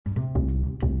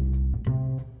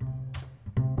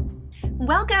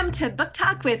Welcome to Book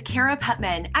Talk with Kara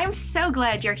Putman. I'm so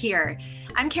glad you're here.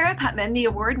 I'm Kara Putman, the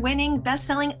award-winning,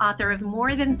 best-selling author of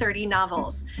more than 30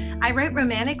 novels. I write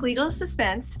romantic legal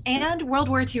suspense and World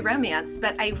War II romance,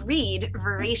 but I read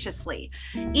voraciously.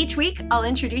 Each week, I'll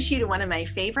introduce you to one of my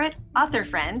favorite author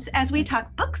friends as we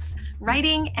talk books,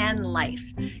 writing, and life.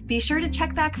 Be sure to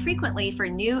check back frequently for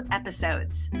new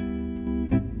episodes.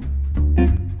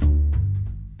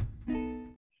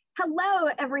 Hello,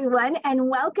 everyone, and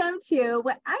welcome to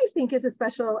what I think is a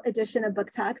special edition of Book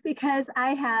Talk because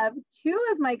I have two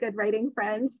of my good writing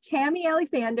friends, Tammy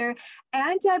Alexander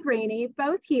and Deb Rainey,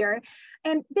 both here.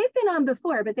 And they've been on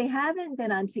before, but they haven't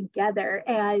been on together.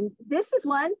 And this is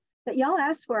one that y'all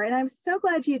asked for. And I'm so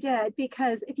glad you did,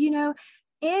 because if you know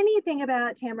anything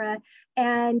about Tamara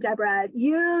and Deborah,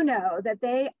 you know that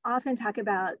they often talk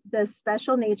about the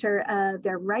special nature of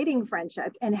their writing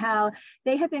friendship and how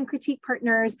they have been critique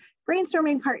partners,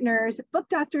 brainstorming partners, book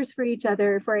doctors for each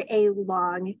other for a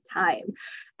long time.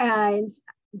 And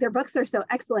their books are so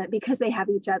excellent because they have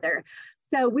each other.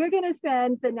 So we're going to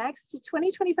spend the next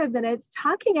 20-25 minutes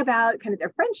talking about kind of their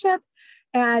friendship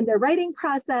and their writing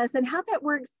process and how that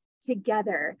works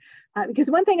together.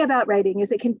 Because one thing about writing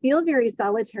is it can feel very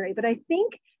solitary, but I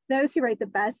think those who write the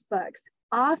best books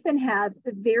often have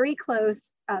very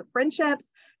close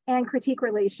friendships and critique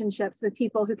relationships with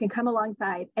people who can come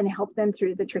alongside and help them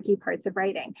through the tricky parts of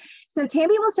writing. So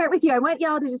Tammy, we'll start with you. I want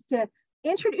y'all to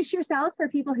introduce yourself for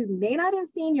people who may not have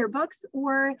seen your books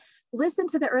or listened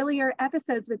to the earlier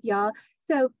episodes with y'all.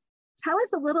 So tell us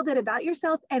a little bit about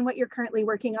yourself and what you're currently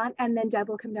working on, and then Deb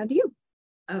will come down to you.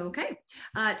 Okay.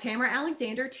 Tamara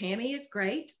Alexander. Tammy is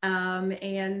great.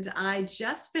 And I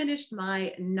just finished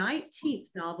my 19th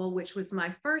novel, which was my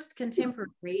first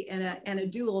contemporary in a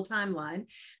dual timeline.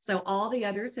 So all the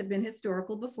others have been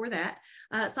historical before that.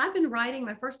 So I've been writing,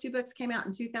 my first two books came out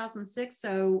in 2006.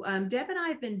 So Deb and I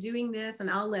have been doing this, and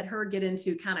I'll let her get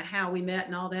into kind of how we met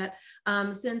and all that,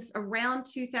 since around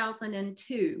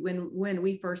 2002 when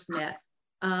we first met.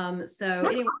 So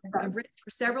anyway, I've written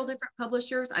for several different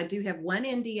publishers. I do have one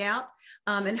indie out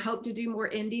and hope to do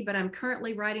more indie, but I'm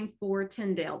currently writing for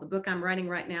Tyndale. The book I'm writing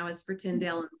right now is for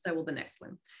Tyndale, and so will the next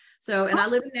one. So, and I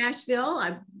live in Nashville.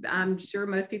 I'm sure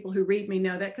most people who read me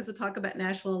know that because I talk about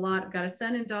Nashville a lot. I've got a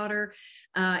son and daughter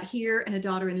here and a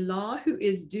daughter-in-law who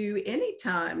is due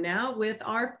anytime now with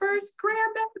our first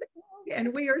grandbaby.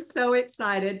 And we are so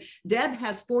excited. Deb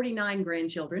has 49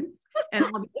 grandchildren, and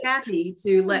I'll be happy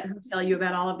to let her tell you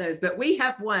about all of those. But we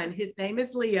have one. His name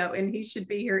is Leo, and he should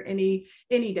be here any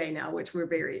day now, which we're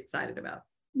very excited about.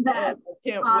 I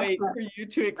can't wait for you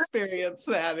to experience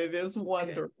that. It is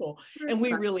wonderful. And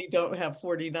we really don't have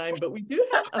 49, but we do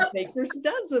have a baker's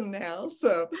dozen now.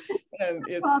 So, and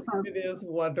it is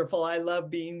wonderful. I love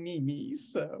being Mimi.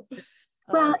 So,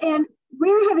 well, and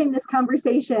we're having this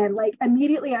conversation like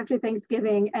immediately after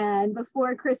Thanksgiving and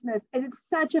before Christmas. And it's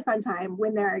such a fun time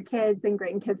when there are kids and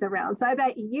grandkids around. So I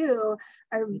bet you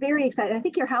are very excited. I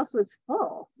think your house was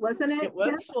full, wasn't it? It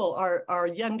was full. Our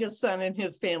youngest son and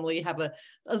his family have a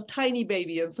tiny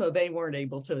baby, and so they weren't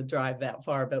able to drive that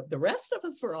far. But the rest of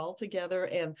us were all together,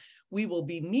 and we will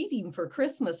be meeting for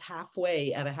Christmas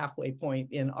halfway at a halfway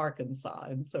point in Arkansas.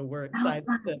 And so we're excited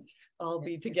to all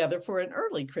be together for an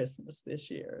early Christmas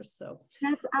this year. So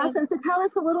that's awesome. So tell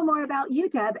us a little more about you,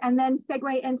 Deb, and then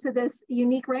segue into this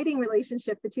unique writing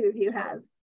relationship the two of you have.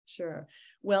 Sure.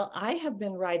 Well, I have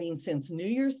been writing since New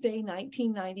Year's Day,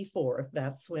 1994.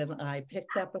 That's when I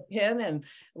picked up a pen and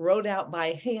wrote out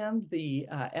by hand the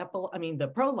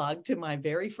prologue to my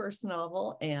very first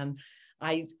novel. And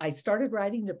I started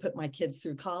writing to put my kids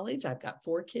through college. I've got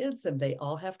 4 kids and they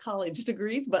all have college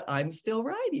degrees, but I'm still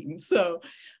writing. So,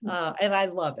 and I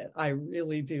love it. I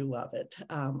really do love it.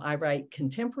 I write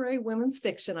contemporary women's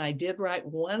fiction. I did write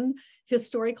one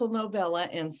historical novella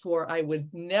and swore I would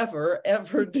never,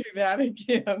 ever do that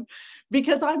again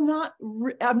because I'm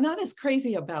not as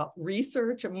crazy about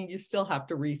research. I mean, you still have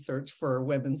to research for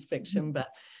women's fiction, but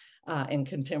and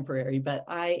contemporary, but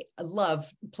I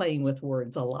love playing with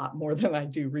words a lot more than I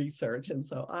do research. And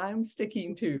so I'm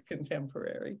sticking to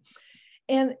contemporary.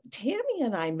 And Tammy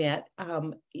and I met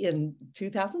in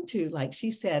 2002, like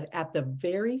she said, at the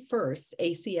very first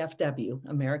ACFW,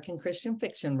 American Christian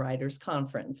Fiction Writers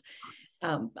Conference.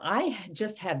 I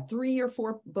just had 3 or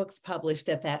 4 books published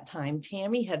at that time.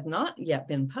 Tammy had not yet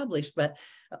been published, but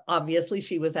obviously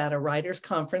she was at a writer's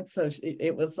conference, so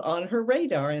it was on her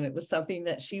radar, and it was something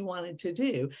that she wanted to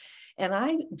do. And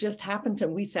I just happened to,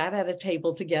 we sat at a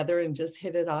table together and just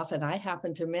hit it off. And I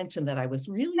happened to mention that I was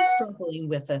really struggling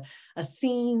with a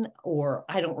scene, or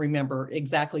I don't remember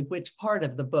exactly which part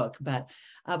of the book, but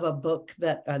of a book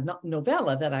that, a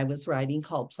novella that I was writing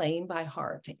called Playing by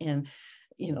Heart. And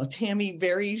you know, Tammy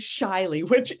very shyly,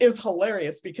 which is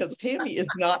hilarious because Tammy is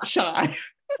not shy,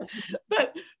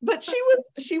 but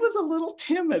she was a little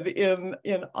timid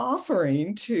in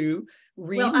offering to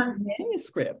read the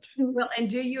manuscript. Well, and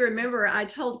do you remember, I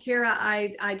told Kara,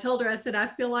 I told her, I said, I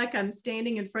feel like I'm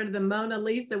standing in front of the Mona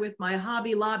Lisa with my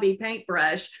Hobby Lobby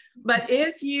paintbrush. But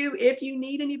if you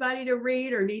need anybody to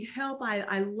read or need help,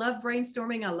 I love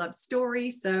brainstorming. I love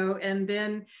stories. So, and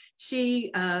then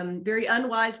she very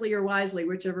unwisely or wisely,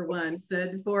 whichever one,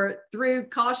 said, threw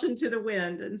caution to the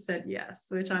wind and said yes,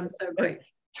 which I'm so grateful.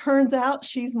 Turns out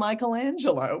she's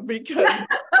Michelangelo, because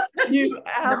you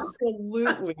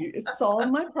absolutely solved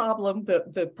my problem,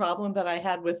 the problem that I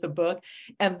had with the book.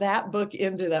 And that book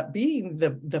ended up being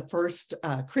the first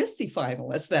Christy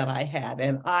finalist that I had.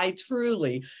 And I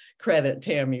truly credit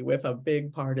Tammy with a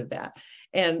big part of that.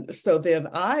 And so then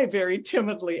I very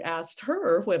timidly asked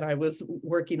her, when I was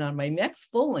working on my next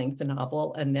full-length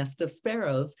novel, A Nest of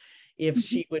Sparrows, if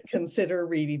she would consider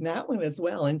reading that one as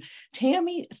well. And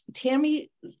Tammy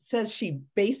says she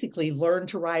basically learned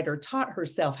to write, or taught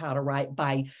herself how to write,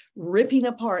 by ripping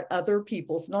apart other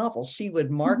people's novels. She would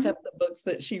mark up the books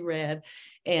that she read.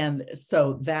 And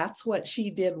so that's what she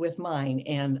did with mine.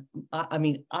 And I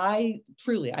mean, I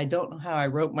don't know how I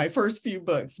wrote my first few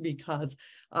books, because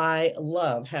I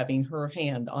love having her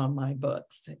hand on my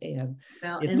books. And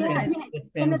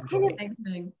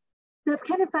that's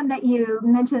kind of fun that you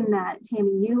mentioned that,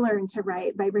 Tammy, you learned to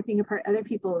write by ripping apart other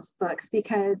people's books,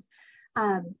 because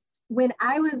when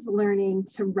I was learning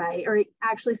to write, or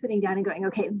actually sitting down and going,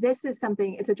 okay, this is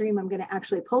something, it's a dream I'm going to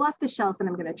actually pull off the shelf and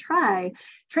I'm going to try,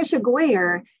 Tricia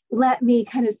Goyer let me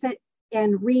kind of sit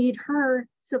and read her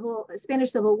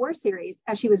Spanish Civil War series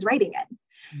as she was writing it.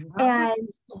 Wow. And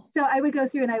so I would go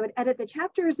through and I would edit the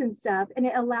chapters and stuff, and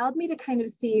it allowed me to kind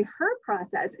of see her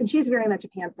process. And she's very much a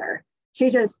pantser. She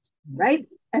just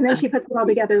writes and then she puts it all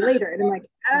together later. And I'm like,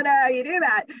 I don't know how you do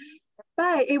that.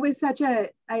 But it was such a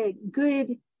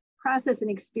good process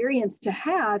and experience to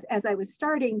have as I was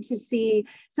starting to see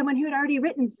someone who had already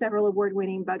written several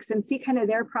award-winning books and see kind of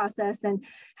their process and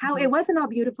how it wasn't all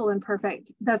beautiful and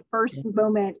perfect the first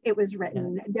moment it was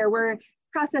written. There were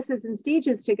processes and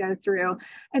stages to go through.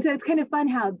 And so it's kind of fun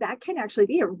how that can actually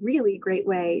be a really great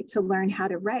way to learn how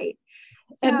to write.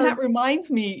 And that reminds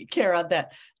me, Kara,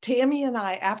 that Tammy and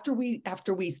I, after we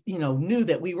knew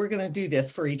that we were going to do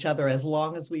this for each other as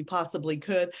long as we possibly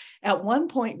could, at one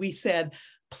point we said,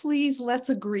 please, let's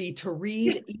agree to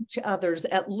read each other's,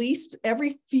 at least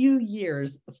every few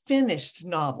years, finished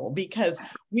novel, because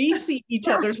we see each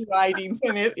other's writing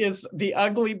when it is the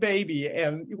ugly baby.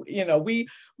 And,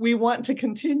 we want to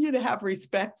continue to have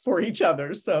respect for each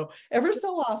other. So ever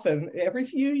so often, every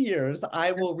few years,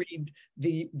 I will read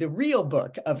the real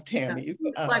book of Tammy's.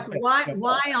 Like,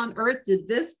 why on earth did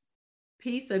this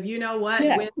piece of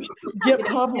get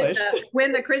published?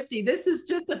 When the Christy, this is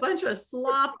just a bunch of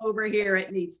slop over here.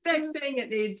 It needs fixing.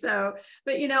 It needs so.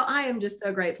 But I am just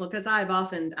so grateful, because I've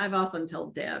often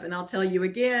told Deb, and I'll tell you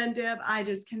again, Deb, I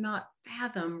just cannot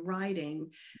fathom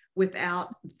writing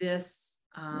without this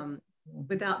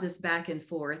back and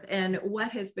forth. And what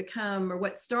has become, or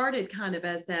what started kind of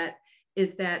as that,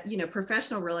 is that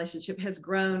professional relationship has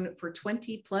grown for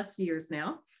 20 plus years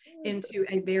now into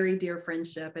a very dear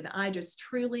friendship. And I just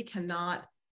truly cannot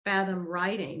fathom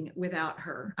writing without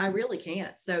her. I really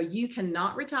can't. So you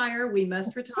cannot retire. We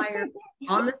must retire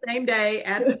on the same day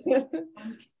at the same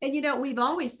time. And, we've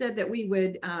always said that we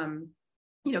would,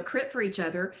 crit for each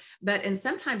other, and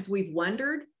sometimes we've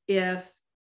wondered if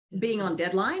being on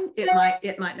deadline,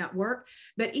 it might not work.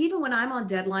 But even when I'm on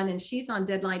deadline and she's on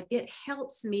deadline, it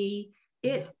helps me.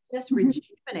 It just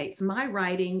rejuvenates my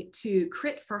writing to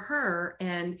crit for her.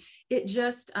 And it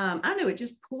just, I don't know, it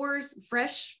just pours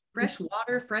fresh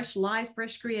water, fresh life,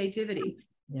 fresh creativity.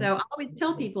 Yes. So I always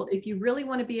tell people, if you really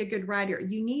want to be a good writer,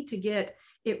 you need to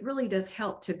it really does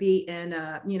help to be in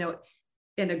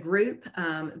a group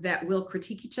that will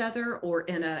critique each other, or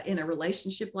in a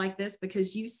relationship like this,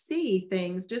 because you see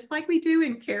things just like we do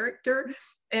in character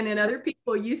and in other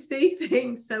people. You see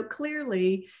things so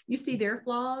clearly, you see their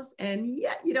flaws, and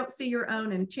yet you don't see your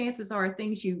own. And chances are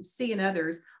things you see in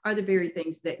others are the very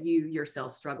things that you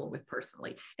yourself struggle with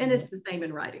personally. And it's the same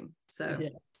in writing. So. Yeah.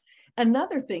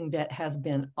 Another thing that has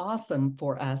been awesome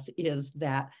for us is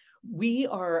that we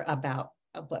are about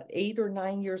 8 or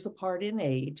 9 years apart in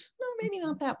age. No, maybe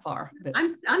not that far. But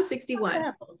I'm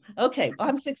 61. Okay,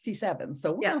 I'm 67,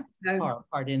 so we're not that far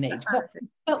apart in age.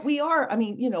 But we are, I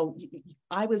mean,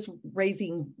 I was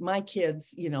raising my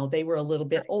kids, they were a little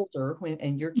bit older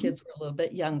and your kids were a little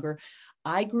bit younger.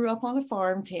 I grew up on a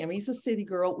farm. Tammy's a city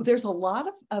girl. There's a lot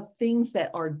of things that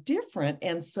are different.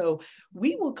 And so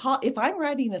we will if I'm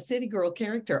writing a city girl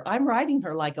character, I'm writing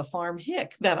her like a farm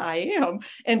hick that I am.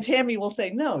 And Tammy will say,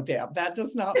 no, Deb, that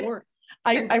does not work.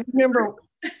 I remember,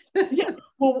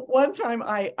 well, one time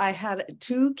I had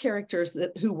 2 characters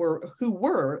who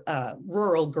were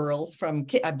rural girls from,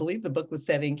 I believe the book was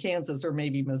set in Kansas or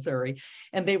maybe Missouri,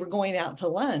 and they were going out to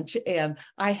lunch, and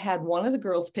I had one of the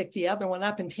girls pick the other one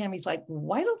up, and Tammy's like,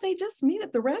 why don't they just meet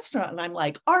at the restaurant? And I'm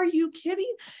like, are you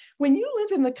kidding? When you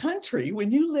live in the country,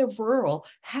 when you live rural,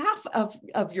 half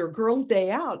of your girls' day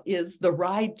out is the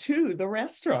ride to the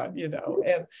restaurant,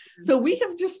 and so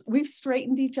we've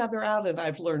straightened each other out, and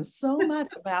I've learned so much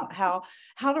about how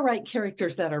to write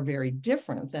characters that are very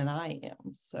different than I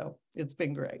am. So it's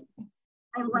been great.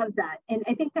 I love that. And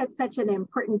I think that's such an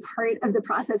important part of the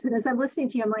process. And as I'm listening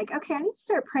to you, I'm like, okay, I need to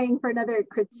start praying for another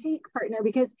critique partner,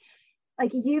 because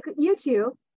like you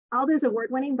two, all those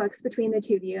award-winning books between the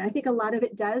two of you, I think a lot of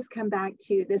it does come back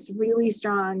to this really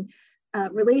strong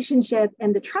relationship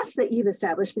and the trust that you've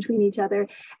established between each other.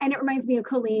 And it reminds me of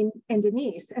Colleen and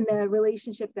Denise and the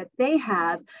relationship that they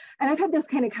have. And I've had those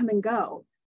kind of come and go.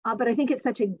 But I think it's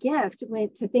such a gift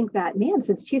to think that, man,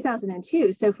 since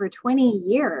 2002, so for 20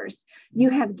 years, you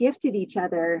have gifted each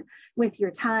other with your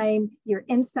time, your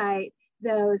insight,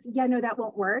 that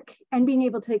won't work. And being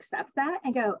able to accept that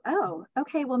and go, oh,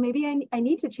 okay, well, maybe I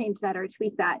need to change that or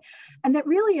tweak that. And that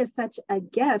really is such a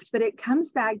gift, but it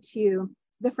comes back to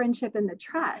the friendship and the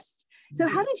trust. So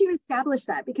how did you establish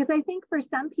that? Because I think for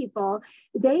some people,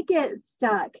 they get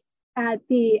stuck at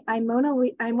I'm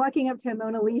walking up to a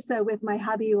Mona Lisa with my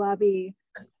Hobby Lobby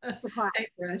supplies.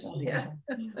 Yeah.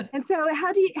 And so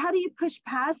how do you push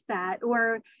past that,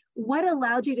 or what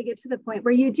allowed you to get to the point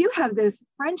where you do have this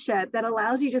friendship that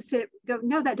allows you just to go,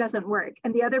 no, that doesn't work,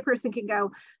 and the other person can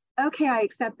go, okay, I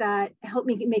accept that, help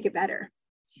me make it better?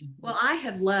 Well, I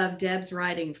have loved Deb's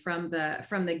writing from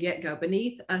the get-go.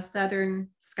 Beneath a Southern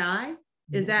Sky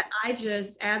is that I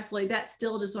just absolutely, that's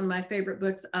still just one of my favorite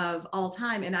books of all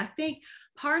time. And I think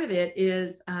part of it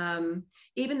is,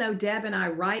 even though Deb and I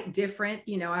write different,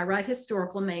 I write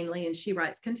historical mainly and she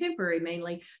writes contemporary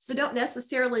mainly. So don't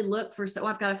necessarily look for,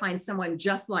 I've got to find someone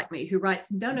just like me who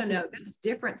writes, no. Those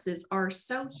differences are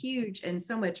so huge and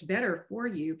so much better for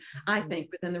you, I think,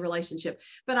 within the relationship.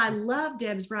 But I love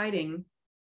Deb's writing.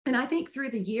 And I think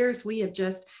through the years, we have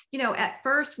just, at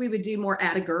first we would do more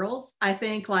Atta Girls. I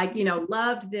think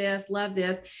loved this, love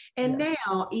this. And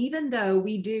now, even though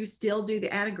we do still do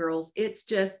the Atta Girls,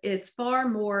 it's far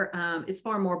more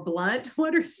blunt.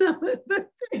 What are some of the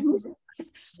things?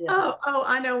 Yeah. Oh,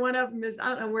 I know one of them is,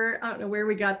 I don't know where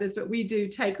we got this, but we do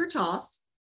Take or Toss,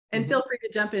 and feel free to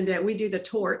jump into it. We do the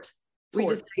tort. We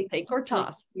just take or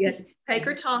toss. Yeah, take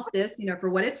or toss this,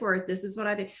 for what it's worth. This is what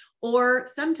I think. Or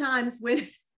sometimes when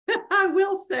I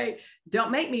will say,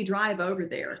 don't make me drive over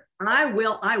there. I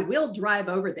will drive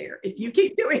over there if you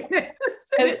keep doing this.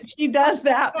 And she does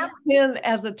that. And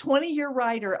as a 20-year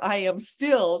writer, I am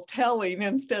still telling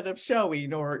instead of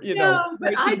showing, or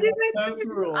but I do it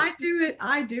too.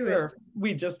 I do it.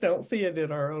 We just don't see it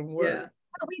in our own work. Yeah.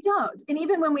 We don't. And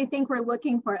even when we think we're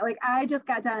looking for it, like I just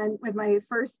got done with my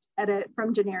first edit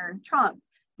from Janere Trump,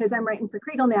 because I'm writing for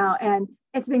Kriegel now, and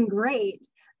it's been great.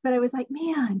 But I was like,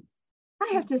 man,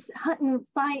 I have to hunt and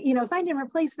find and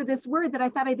replace for this word that I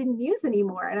thought I didn't use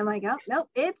anymore. And I'm like, oh, no,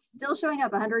 it's still showing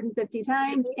up 150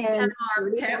 times. And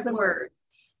our pet words.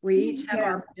 We each have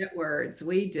our pet words.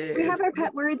 We do. We have our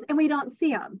pet words, and we don't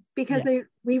see them because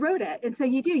we wrote it. And so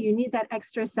you need that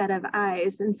extra set of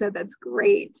eyes. And so that's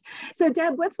great. So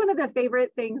Deb, what's one of the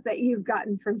favorite things that you've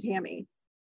gotten from Tammy?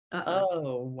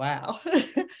 Oh, wow.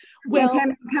 Well,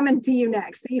 Tammy, I'm coming to you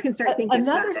next, so you can start thinking.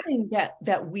 Another thing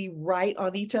that we write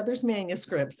on each other's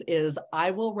manuscripts is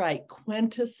I will write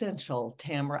quintessential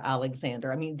Tamara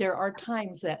Alexander. I mean, there are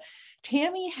times that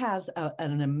Tammy has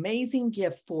an amazing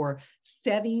gift for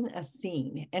setting a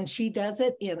scene, and she does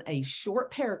it in a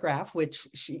short paragraph, which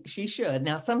she should.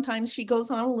 Now, sometimes she goes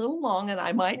on a little long, and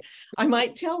I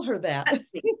might tell her that.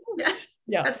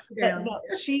 Yeah,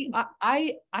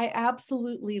 I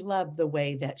absolutely love the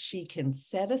way that she can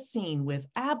set a scene with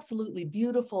absolutely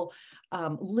beautiful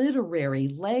literary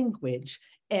language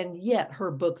and yet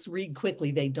her books read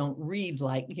quickly. They don't read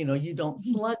like, you don't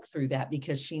slug through that,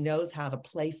 because she knows how to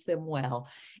place them well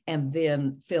and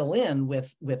then fill in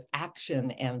with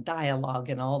action and dialogue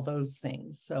and all those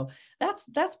things. So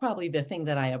that's probably the thing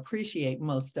that I appreciate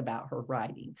most about her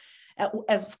writing.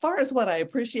 As far as what I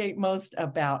appreciate most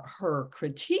about her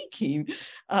critiquing,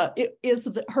 it is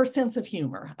her sense of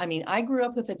humor. I mean, I grew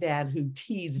up with a dad who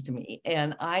teased me,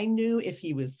 and I knew if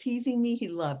he was teasing me, he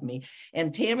loved me.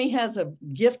 And Tammy has a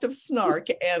gift of snark,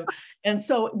 and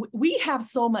so we have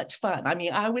so much fun. I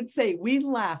mean, I would say we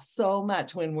laugh so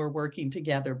much when we're working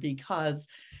together, because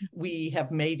we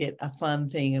have made it a fun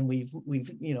thing, and we've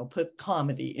put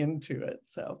comedy into it.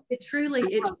 So it truly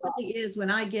is.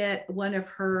 When I get one of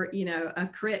her, a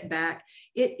crit back,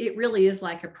 it really is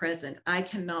like a present. I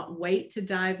cannot wait to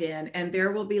dive in, and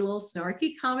there will be little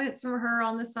snarky comments from her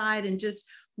on the side and just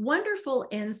wonderful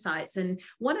insights. And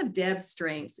one of Deb's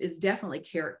strengths is definitely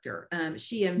character.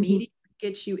 She immediately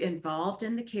gets you involved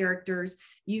in the characters.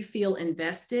 You feel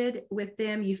invested with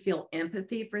them. You feel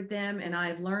empathy for them. And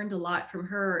I've learned a lot from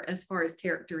her as far as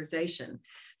characterization.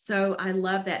 So I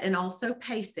love that. And also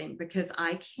pacing, because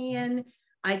I can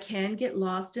get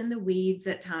lost in the weeds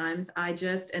at times.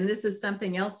 And this is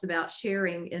something else about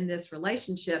sharing in this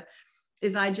relationship,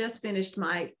 is I just finished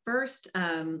my first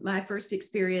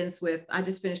experience with, I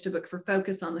just finished a book for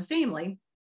Focus on the Family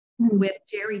with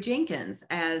Jerry Jenkins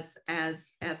as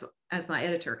my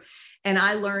editor. And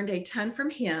I learned a ton from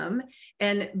him.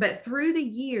 But through the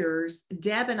years,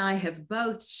 Deb and I have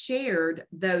both shared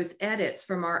those edits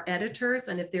from our editors.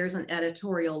 And if there's an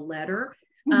editorial letter,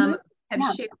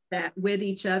 have shared that with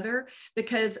each other,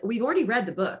 because we've already read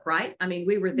the book, right? I mean,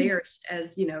 we were there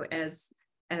as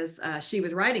she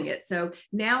was writing it. So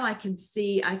now I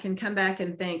can come back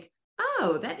and think,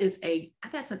 oh,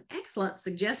 that's an excellent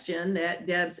suggestion that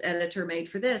Deb's editor made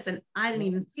for this. And I didn't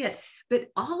even see it. But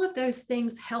all of those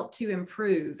things help to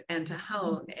improve and to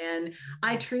hone. And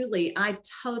I totally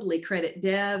credit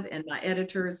Deb and my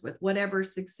editors with whatever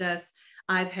success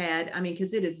I've had. I mean,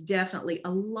 because it is definitely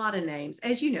a lot of names,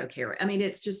 as you know, Kara. I mean,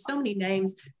 it's just so many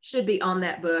names should be on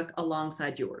that book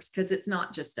alongside yours, because it's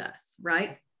not just us,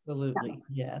 right? Absolutely,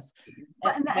 yes.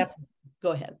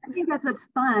 Go ahead. I think that's what's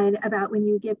fun about when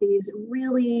you get these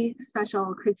really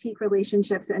special critique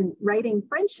relationships and writing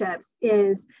friendships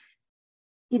is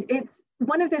it's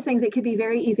one of those things that could be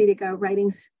very easy to go,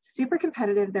 writing's super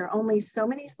competitive. There are only so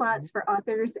many slots for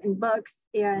authors and books,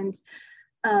 and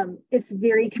it's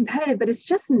very competitive, but it's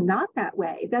just not that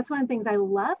way. That's one of the things I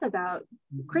love about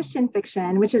Christian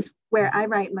fiction, which is where I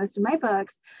write most of my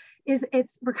books, is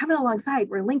we're coming alongside,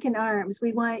 we're linking arms.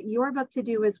 We want your book to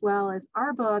do as well as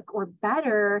our book or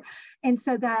better. And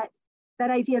so that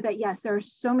idea that, yes, there are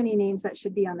so many names that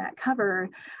should be on that cover.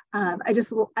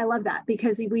 I love that,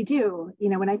 because we do,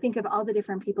 when I think of all the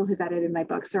different people who've edited my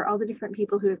books or all the different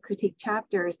people who have critiqued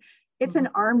chapters, it's an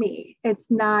army. It's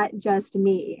not just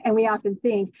me. And we often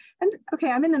think, and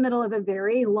okay, I'm in the middle of a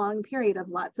very long period of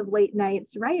lots of late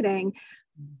nights writing,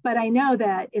 but I know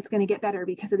that it's going to get better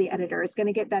because of the editor. It's going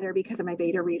to get better because of my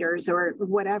beta readers or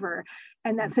whatever.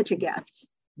 And that's such a gift.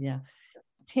 Yeah.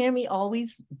 Tammy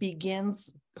always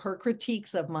begins her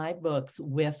critiques of my books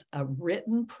with a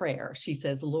written prayer. She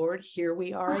says, Lord, here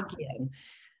we are again.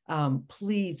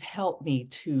 Please help me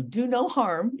to do no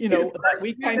harm. We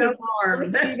kind of harm.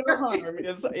 No harm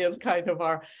is kind of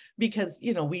our, because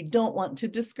we don't want to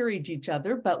discourage each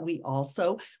other, but I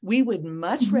would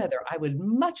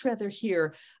much rather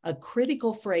hear a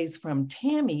critical phrase from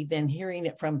Tammy than hearing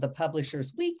it from the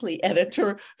Publishers Weekly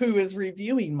editor who is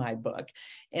reviewing my book.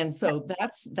 And so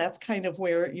that's kind of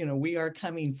where we are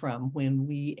coming from when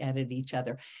we edit each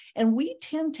other. And we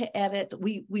tend to edit,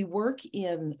 we work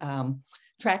in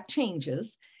track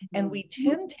changes, and we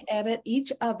tend to edit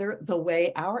each other the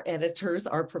way our editors,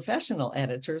 our professional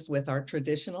editors with our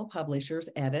traditional publishers,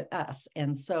 edit us.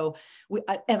 And so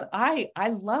I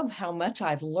love how much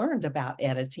I've learned about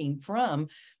editing from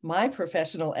my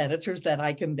professional editors that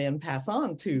I can then pass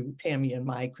on to Tammy and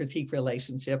my critique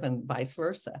relationship, and vice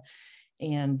versa.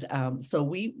 And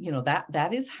so that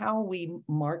is how we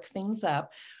mark things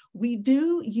up. We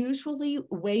do usually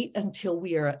wait until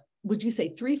we are, would you say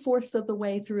 3/4 of the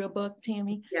way through a book,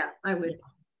 Tammy? Yeah, I would.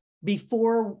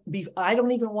 I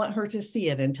don't even want her to see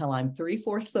it until I'm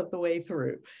 3/4 of the way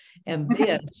through. And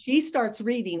then she starts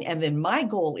reading, and then my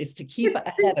goal is to keep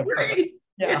ahead of her.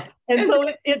 Yeah. And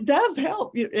so it does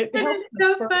help. It helps. It's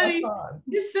so funny.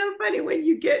 It's so funny when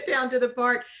you get down to the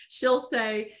part, she'll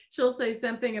say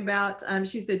something about,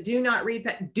 she said, do not read,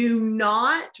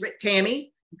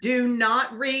 Tammy, do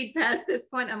not read past this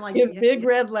point. I'm like, in big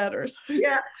red letters.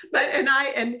 Yeah,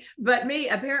 but me,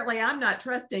 apparently I'm not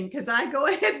trusting, because I go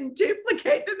ahead and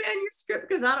duplicate the manuscript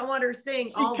because I don't want her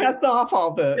seeing all cuts off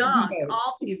all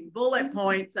these bullet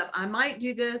points of I might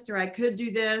do this, or I could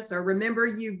do this, or remember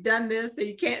you've done this, so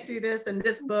you can't do this in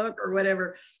this book or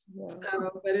whatever. Yeah.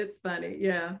 So, but it's funny.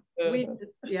 Yeah.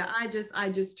 I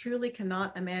just truly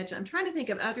cannot imagine. I'm trying to think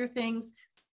of other things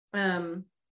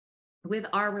with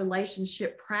our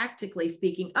relationship, practically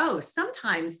speaking. Oh,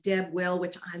 sometimes Deb will,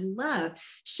 which I love,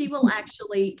 she will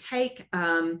actually take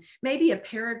maybe a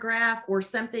paragraph or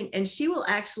something, and she will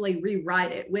actually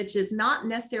rewrite it, which is not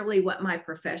necessarily what my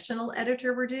professional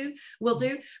editor will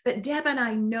do. But Deb and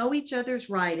I know each other's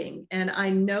writing, and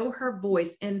I know her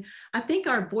voice. And I think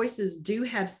our voices do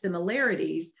have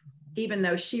similarities, even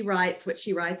though she writes what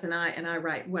she writes and I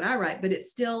write what I write, but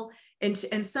it's still, and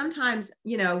sometimes,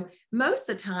 you know, most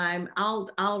of the time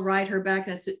I'll write her back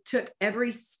and it took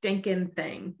every stinking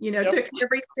thing, you know, took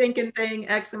every stinking thing,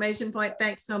 exclamation point,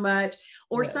 thanks so much.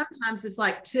 Or sometimes it's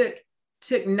like took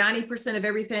 90% of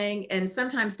everything. And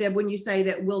sometimes, Deb, when you say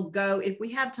that, we'll go, if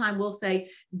we have time, we'll say,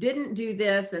 didn't do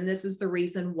this, and this is the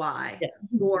reason why,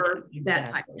 or that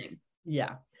type of thing.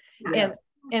 Yeah. And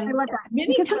I love that.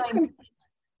 Many times,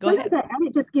 go ahead. And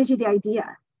it just gives you the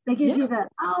idea. It gives you the,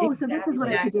 so this is what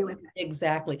I could do with it.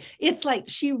 Exactly. It's like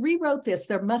she rewrote this.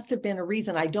 There must have been a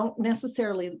reason. I don't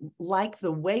necessarily like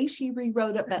the way she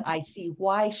rewrote it, but I see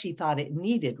why she thought it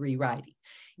needed rewriting.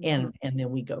 And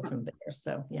then we go from there.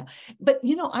 So, yeah. But,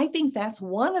 you know, I think that's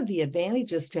one of the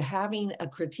advantages to having a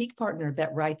critique partner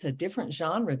that writes a different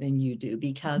genre than you do,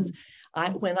 because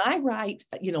when I write,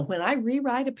 you know, when I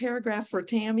rewrite a paragraph for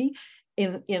Tammy,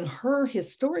 in her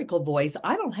historical voice,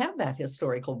 I don't have that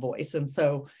historical voice. And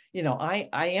so, you know,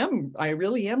 I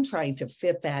really am trying to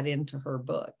fit that into her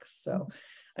book. So,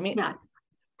 I mean,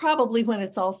 probably when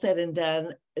it's all said and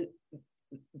done,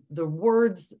 the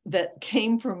words that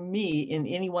came from me in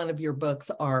any one of your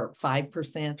books are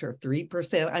 5% or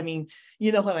 3%. I mean,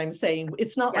 you know what I'm saying?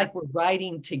 It's not like we're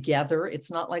writing together.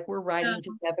 It's not like we're writing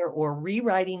together or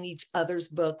rewriting each other's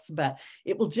books, but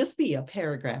it will just be a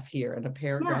paragraph here and a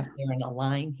paragraph there and a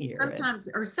line here.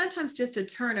 Sometimes just a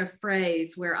turn of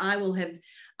phrase where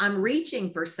I'm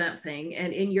reaching for something,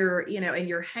 and in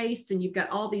your haste, and you've got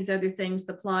all these other things,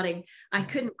 the plotting, I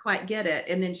couldn't quite get it.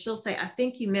 And then she'll say, I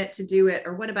think you meant to do it,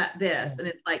 or what about this? And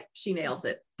it's like, she nails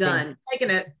it, done, taking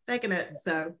it.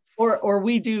 So, or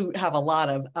we do have a lot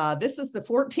of, this is the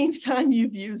 14th time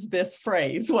you've used this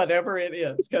phrase, whatever it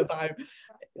is, because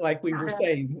like we were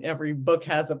saying, every book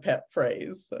has a pet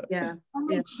phrase. So. Yeah. And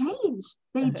they change.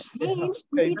 They change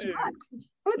with each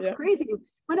book. It's crazy.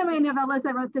 One of my novellas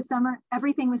I wrote this summer,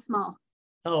 everything was small.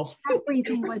 Oh.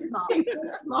 Everything was small.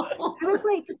 I was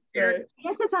like,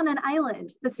 yes, it's on an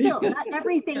island, but still, not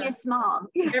everything is small.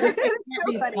 Everything can't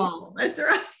be small. That's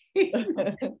right.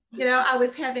 You know, I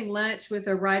was having lunch with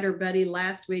a writer buddy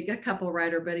last week, a couple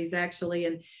writer buddies actually,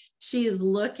 and she is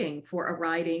looking for a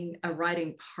writing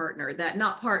partner, that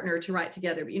not partner to write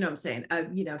together, but you know what I'm saying,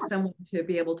 you know, someone to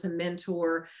be able to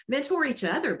mentor each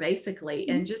other basically,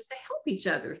 and just to help each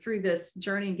other through this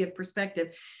journey and give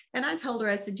perspective. And I told her,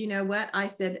 I said, you know what? I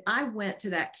said, I went to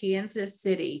that Kansas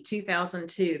City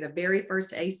 2002, the very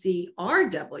first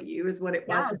ACRW is what it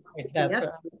was. That's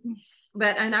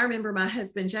right. And I remember my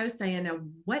husband, Joe, saying, now,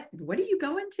 what are you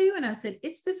going to? And I said,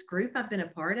 it's this group I've been a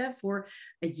part of for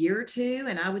a year or two.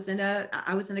 And I was in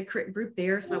a group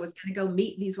there. So I was going to go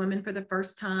meet these women for the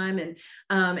first time.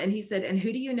 And he said, and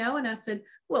who do you know? And I said,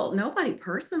 well, nobody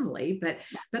personally, but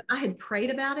I had prayed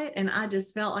about it. And I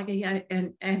just felt like,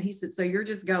 and he said, so you're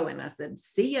just going? I said,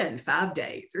 see you in 5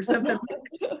 days or something.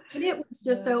 And it was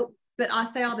just so, but I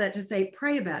say all that to say,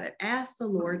 pray about it. Ask the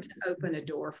Lord to open a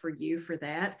door for you for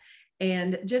that.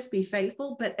 And just be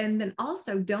faithful, and then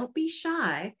also don't be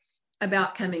shy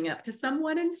about coming up to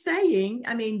someone and saying,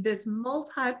 I mean, this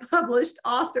multi-published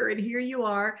author, and here you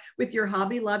are with your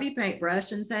Hobby Lobby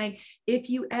paintbrush and saying,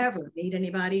 if you ever need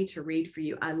anybody to read for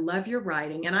you, I love your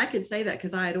writing. And I could say that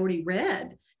because I had already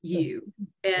read you.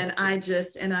 And I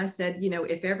said, you know,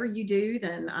 if ever you do,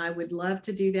 then I would love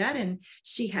to do that. And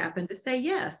she happened to say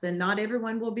yes. And not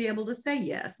everyone will be able to say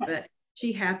yes, but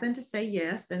she happened to say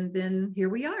yes. And then here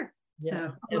we are. Yeah.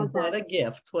 So, and what a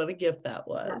gift that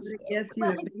was. What a gift you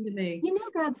have been to me. You know,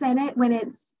 God's in it when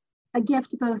it's a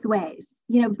gift both ways.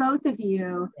 You know, both of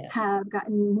you have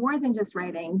gotten more than just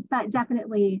writing, but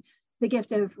definitely the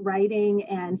gift of writing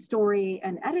and story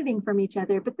and editing from each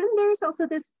other. But then there's also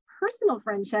this personal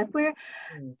friendship where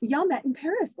y'all met in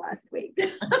Paris last week. We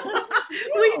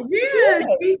did.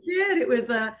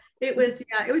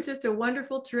 It was just a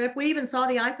wonderful trip. We even saw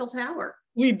the Eiffel Tower.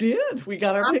 We did. We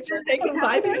got our picture taken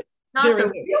by me. Not the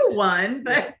real one,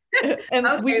 but and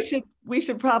okay. we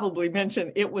should probably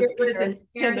mention it was Paris,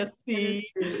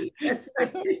 Tennessee. That's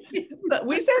right. But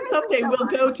we said someday we'll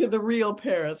go to the real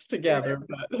Paris together,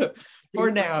 but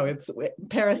for now it's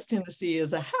Paris, Tennessee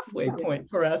is a halfway point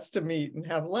for us to meet and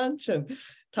have lunch and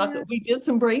talk. We did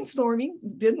some brainstorming,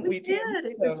 didn't we? We did.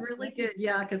 It was really good.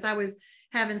 Yeah, because I was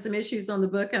having some issues on the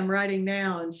book I'm writing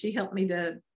now, and she helped me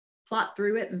to plot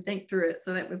through it and think through it.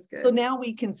 So that was good. So now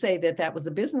we can say that that was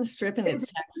a business trip and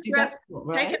it's tax deductible,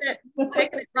 right?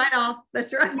 Taking it right off.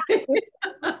 That's right.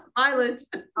 Mileage.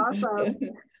 Awesome.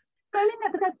 I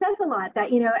mean, but that says a lot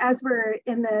that, as we're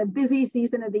in the busy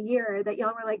season of the year, that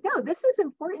y'all were like, no, this is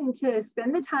important to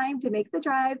spend the time to make the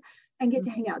drive and get to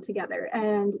hang out together.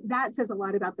 And that says a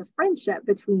lot about the friendship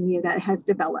between you that has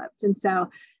developed. And so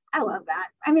I love that.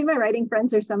 I mean, my writing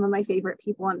friends are some of my favorite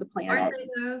people on the planet.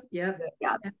 Yeah,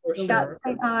 for sure.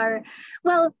 They are.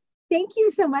 Well, thank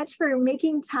you so much for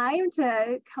making time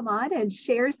to come on and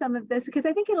share some of this, because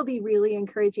I think it'll be really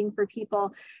encouraging for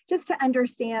people just to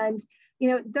understand,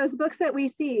 those books that we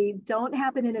see don't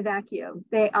happen in a vacuum.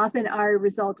 They often are a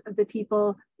result of the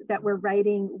people that we're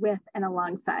writing with and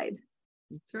alongside.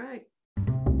 That's right.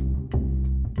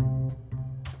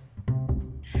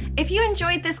 If you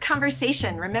enjoyed this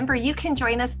conversation, remember you can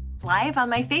join us live on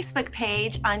my Facebook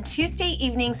page on Tuesday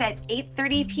evenings at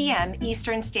 8:30 p.m.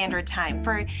 Eastern Standard Time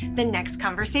for the next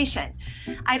conversation.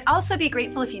 I'd also be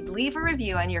grateful if you'd leave a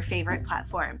review on your favorite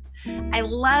platform. I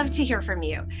love to hear from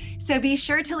you, so be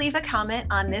sure to leave a comment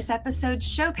on this episode's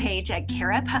show page at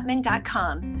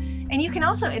karaputman.com. And you can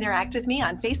also interact with me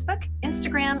on Facebook,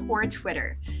 Instagram, or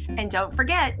Twitter. And don't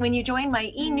forget, when you join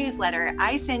my e-newsletter,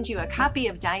 I send you a copy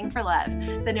of Dying for Love,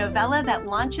 the novella that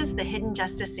launches the Hidden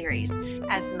Justice series,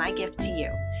 as my gift to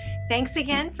you. Thanks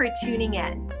again for tuning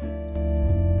in.